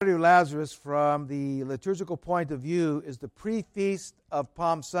story of Lazarus from the liturgical point of view is the pre-feast of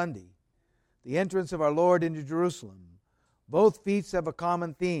Palm Sunday, the entrance of our Lord into Jerusalem. Both feasts have a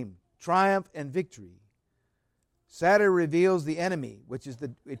common theme, triumph and victory. Saturday reveals the enemy, which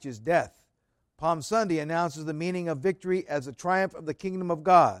is death. Palm Sunday announces the meaning of victory as the triumph of the kingdom of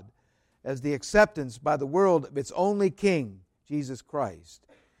God, as the acceptance by the world of its only King, Jesus Christ.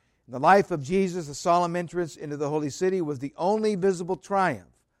 In the life of Jesus, the solemn entrance into the holy city was the only visible triumph.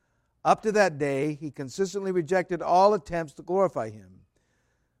 Up to that day, he consistently rejected all attempts to glorify him.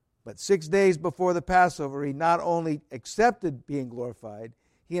 But 6 days before the Passover, he not only accepted being glorified,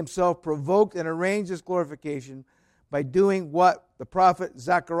 he himself provoked and arranged his glorification by doing what the prophet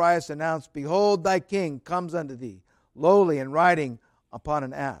Zacharias announced, "Behold, thy king comes unto thee, lowly and riding upon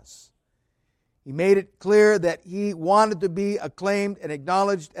an ass." He made it clear that he wanted to be acclaimed and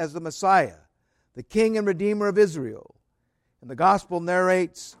acknowledged as the Messiah, the King and Redeemer of Israel. And the Gospel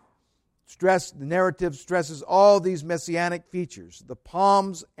narrative stresses all these messianic features, the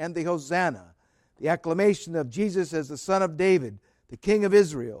palms and the Hosanna, the acclamation of Jesus as the Son of David, the King of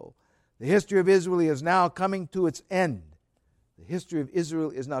Israel. The history of Israel is now coming to its end. The history of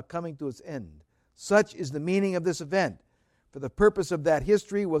Israel is now coming to its end. Such is the meaning of this event. For the purpose of that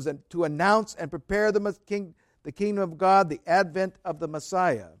history was to announce and prepare the kingdom of God, the advent of the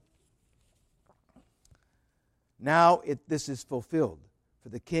Messiah. Now this is fulfilled, for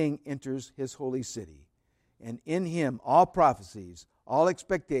the King enters his holy city, and in him all prophecies, all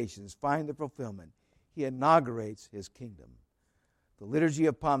expectations find their fulfillment. He inaugurates his kingdom. The liturgy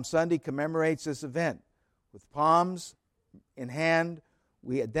of Palm Sunday commemorates this event. With palms in hand,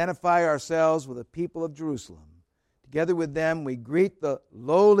 we identify ourselves with the people of Jerusalem. Together with them, we greet the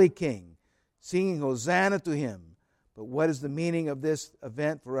lowly King, singing Hosanna to him. But what is the meaning of this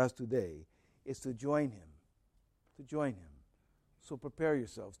event for us today? It's to join him. To join him. So prepare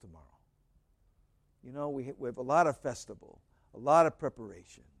yourselves tomorrow. You know, we have a lot of festival, a lot of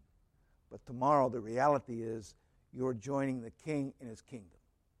preparation. But tomorrow, the reality is you're joining the King in his kingdom.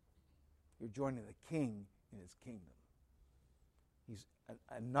 You're joining the King in his kingdom. He's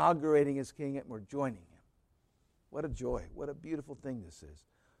inaugurating his kingdom, and we're joining him. What a joy. What a beautiful thing this is.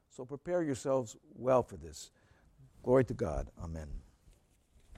 So prepare yourselves well for this. Glory to God. Amen.